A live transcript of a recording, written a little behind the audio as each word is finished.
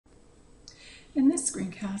In this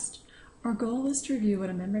screencast, our goal is to review what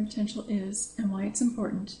a membrane potential is and why it's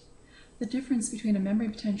important, the difference between a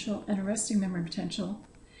membrane potential and a resting membrane potential,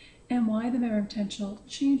 and why the membrane potential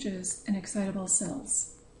changes in excitable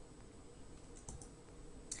cells.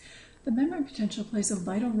 The membrane potential plays a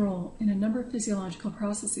vital role in a number of physiological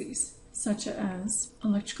processes, such as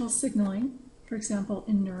electrical signaling, for example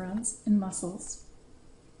in neurons and muscles,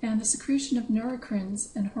 and the secretion of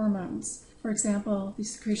neurocrines and hormones, for example the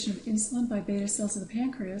secretion of insulin by beta cells of the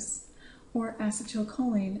pancreas, or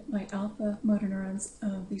acetylcholine by alpha motor neurons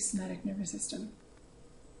of the somatic nervous system.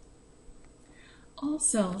 All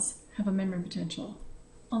cells have a membrane potential.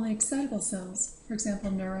 Only excitable cells, for example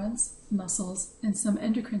neurons, muscles, and some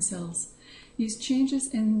endocrine cells, use changes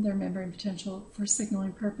in their membrane potential for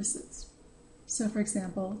signaling purposes. So for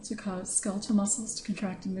example, to cause skeletal muscles to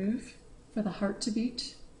contract and move, for the heart to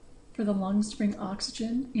beat, for the lungs to bring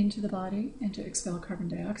oxygen into the body and to expel carbon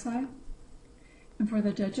dioxide, and for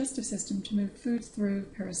the digestive system to move foods through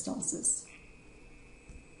peristalsis.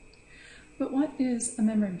 But what is a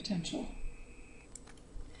membrane potential?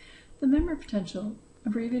 The membrane potential,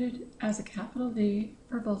 abbreviated as a capital V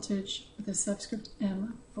for voltage with a subscript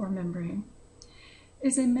M for membrane,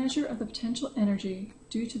 is a measure of the potential energy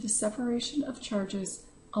due to the separation of charges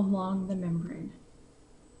along the membrane.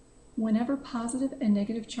 Whenever positive and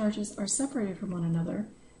negative charges are separated from one another,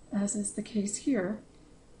 as is the case here,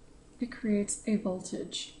 it creates a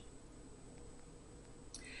voltage.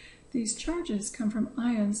 These charges come from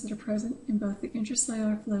ions that are present in both the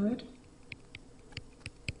intracellular fluid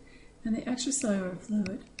and the extracellular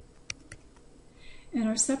fluid, and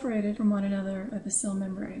are separated from one another at the cell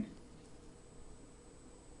membrane.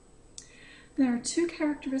 There are two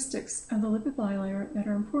characteristics of the lipid bilayer that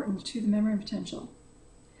are important to the membrane potential.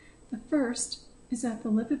 The first is that the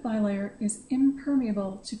lipid bilayer is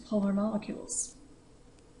impermeable to polar molecules.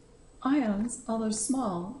 Ions, although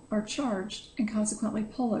small, are charged and consequently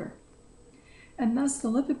polar, and thus the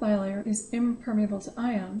lipid bilayer is impermeable to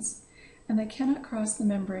ions, and they cannot cross the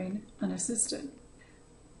membrane unassisted.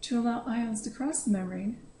 To allow ions to cross the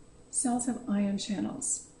membrane, cells have ion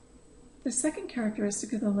channels. The second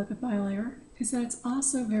characteristic of the lipid bilayer is that it's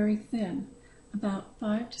also very thin, about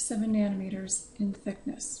 5 to 7 nanometers in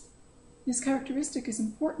thickness. This characteristic is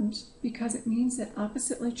important because it means that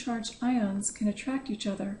oppositely charged ions can attract each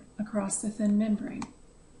other across the thin membrane.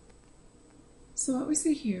 So what we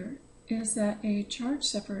see here is that a charge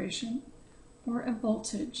separation, or a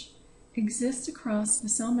voltage, exists across the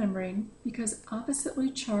cell membrane because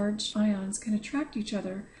oppositely charged ions can attract each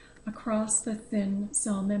other across the thin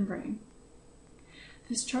cell membrane.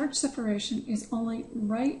 This charge separation is only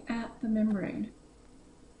right at the membrane,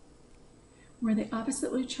 where the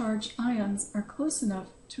oppositely charged ions are close enough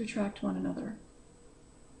to attract one another.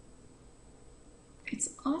 It's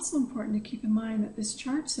also important to keep in mind that this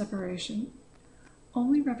charge separation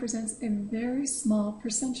only represents a very small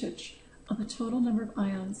percentage of the total number of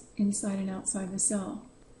ions inside and outside the cell.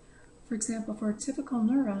 For example, for a typical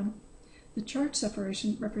neuron, the charge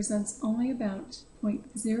separation represents only about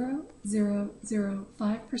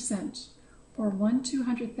 0.0005%, or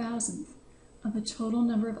 1/200,000th, of the total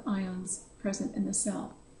number of ions present in the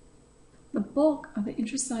cell. The bulk of the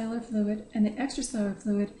intracellular fluid and the extracellular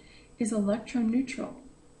fluid is electroneutral,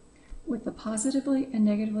 with the positively and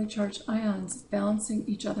negatively charged ions balancing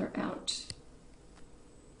each other out.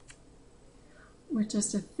 With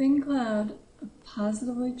just a thin cloud of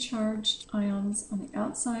positively charged ions on the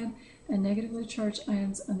outside and negatively charged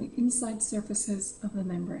ions on the inside surfaces of the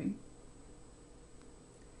membrane.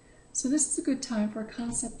 So this is a good time for a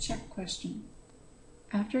concept check question.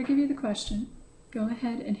 After I give you the question, go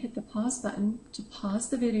ahead and hit the pause button to pause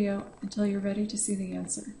the video until you're ready to see the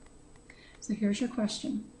answer. So here's your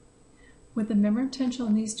question. Would the membrane potential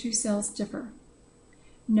in these two cells differ?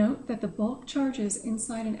 Note that the bulk charges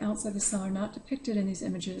inside and outside the cell are not depicted in these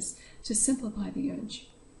images to simplify the image.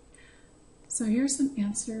 So here's some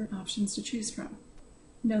answer options to choose from.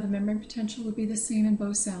 No, the membrane potential would be the same in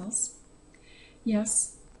both cells.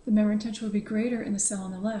 Yes, the membrane potential would be greater in the cell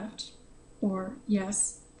on the left. Or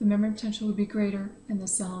yes, the membrane potential would be greater in the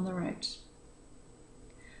cell on the right.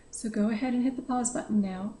 So go ahead and hit the pause button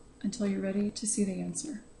now until you're ready to see the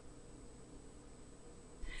answer.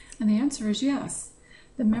 And the answer is yes.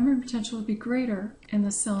 The membrane potential would be greater in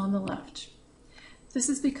the cell on the left. This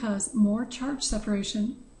is because more charge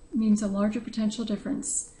separation means a larger potential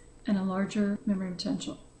difference and a larger membrane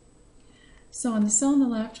potential. So on the cell on the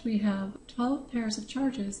left, we have 12 pairs of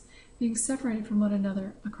charges being separated from one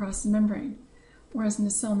another across the membrane, whereas in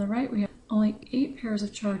the cell on the right, we have only 8 pairs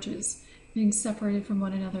of charges being separated from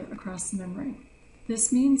one another across the membrane.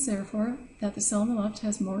 This means, therefore, that the cell on the left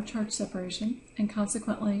has more charge separation and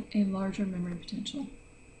consequently a larger memory potential.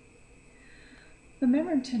 The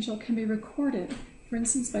memory potential can be recorded, for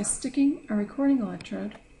instance, by sticking a recording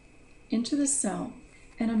electrode into the cell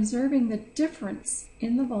and observing the difference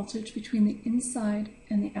in the voltage between the inside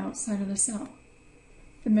and the outside of the cell.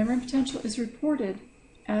 The memory potential is reported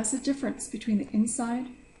as the difference between the inside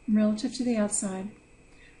relative to the outside,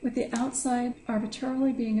 with the outside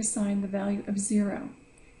arbitrarily being assigned the value of 0.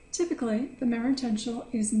 Typically, the memory potential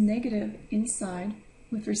is negative inside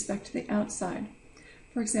with respect to the outside.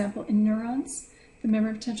 For example, in neurons, the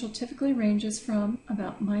memory potential typically ranges from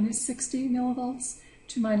about minus 60 millivolts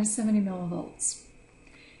to minus 70 millivolts.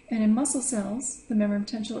 And in muscle cells, the memory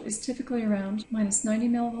potential is typically around minus 90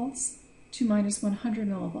 millivolts to minus 100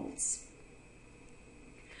 millivolts.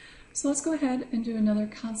 So let's go ahead and do another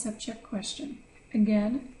concept check question.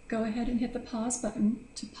 Again, go ahead and hit the pause button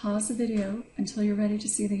to pause the video until you're ready to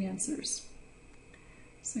see the answers.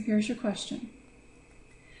 So here's your question.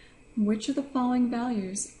 Which of the following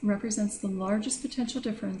values represents the largest potential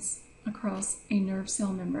difference across a nerve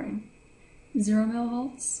cell membrane? 0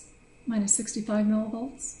 millivolts, minus 65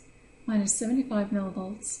 millivolts, minus 75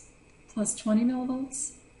 millivolts, plus 20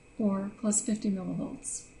 millivolts, or plus 50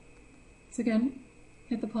 millivolts. So again,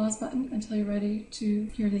 hit the pause button until you're ready to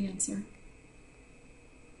hear the answer.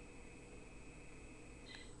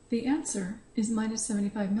 The answer is minus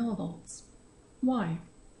 75 millivolts. Why?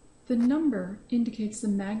 The number indicates the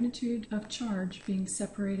magnitude of charge being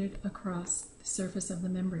separated across the surface of the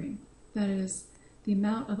membrane. That is, the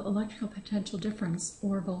amount of electrical potential difference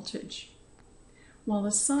or voltage. While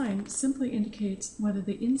the sign simply indicates whether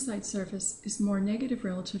the inside surface is more negative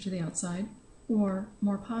relative to the outside or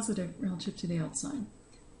more positive relative to the outside.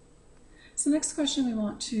 So the next question we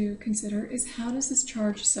want to consider is, how does this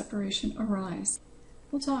charge separation arise?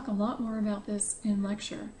 We'll talk a lot more about this in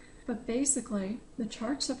lecture, but basically the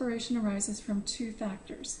charge separation arises from two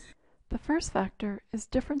factors. The first factor is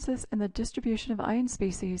differences in the distribution of ion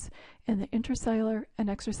species in the intracellular and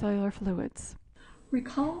extracellular fluids.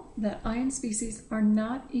 Recall that ion species are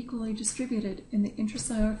not equally distributed in the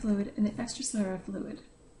intracellular fluid and the extracellular fluid.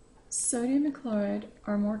 Sodium and chloride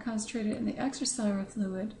are more concentrated in the extracellular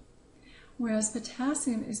fluid, whereas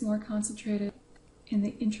potassium is more concentrated in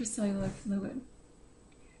the intracellular fluid.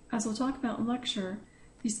 As we'll talk about in lecture,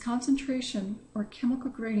 these concentration or chemical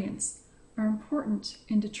gradients are important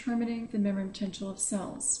in determining the memory potential of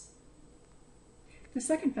cells. The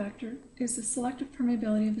second factor is the selective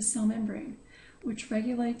permeability of the cell membrane, which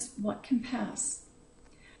regulates what can pass.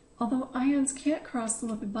 Although ions can't cross the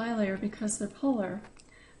lipid bilayer because they're polar,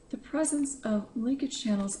 the presence of leakage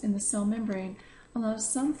channels in the cell membrane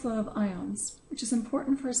allows some flow of ions, which is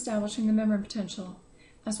important for establishing the memory potential,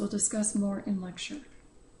 as we'll discuss more in lecture.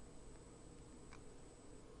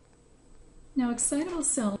 Now, excitable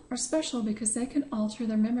cells are special because they can alter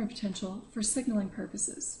their memory potential for signaling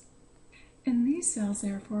purposes. In these cells,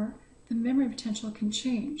 therefore, the memory potential can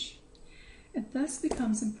change. It thus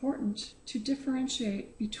becomes important to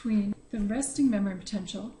differentiate between the resting memory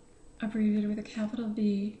potential, abbreviated with a capital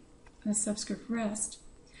V and a subscript rest,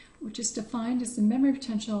 which is defined as the memory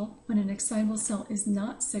potential when an excitable cell is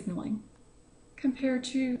not signaling, compared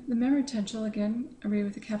to the memory potential, again,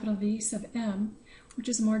 abbreviated with a capital V sub M, which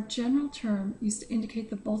is a more general term used to indicate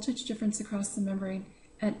the voltage difference across the membrane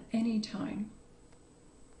at any time.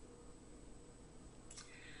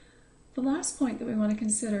 The last point that we want to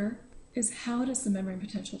consider is, how does the memory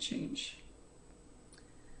potential change?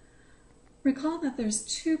 Recall that there's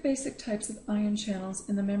two basic types of ion channels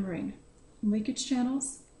in the membrane: leakage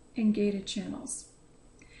channels and gated channels.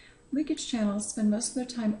 Leakage channels spend most of their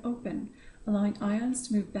time open, allowing ions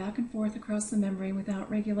to move back and forth across the membrane without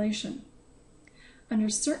regulation. Under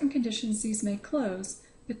certain conditions, these may close,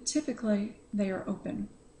 but typically they are open.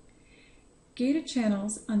 Gated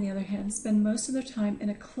channels, on the other hand, spend most of their time in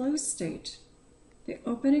a closed state. They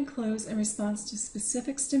open and close in response to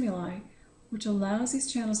specific stimuli, which allows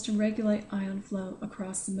these channels to regulate ion flow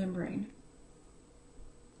across the membrane.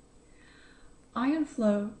 Ion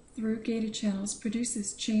flow through gated channels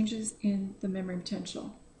produces changes in the memory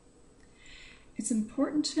potential. It's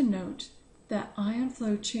important to note that ion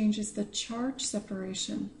flow changes the charge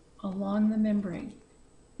separation along the membrane,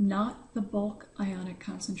 not the bulk ionic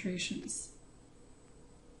concentrations.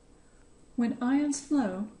 When ions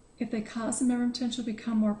flow, if they cause the memory potential to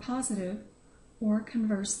become more positive, or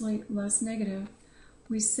conversely less negative,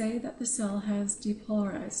 we say that the cell has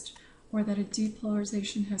depolarized, or that a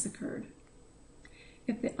depolarization has occurred.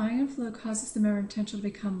 If the ion flow causes the memory potential to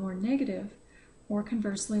become more negative, or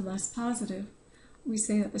conversely less positive, we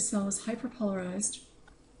say that the cell is hyperpolarized,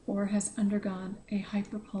 or has undergone a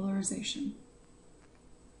hyperpolarization.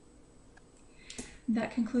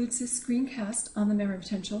 That concludes this screencast on the memory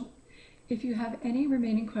potential. If you have any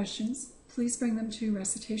remaining questions, please bring them to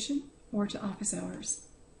recitation or to office hours.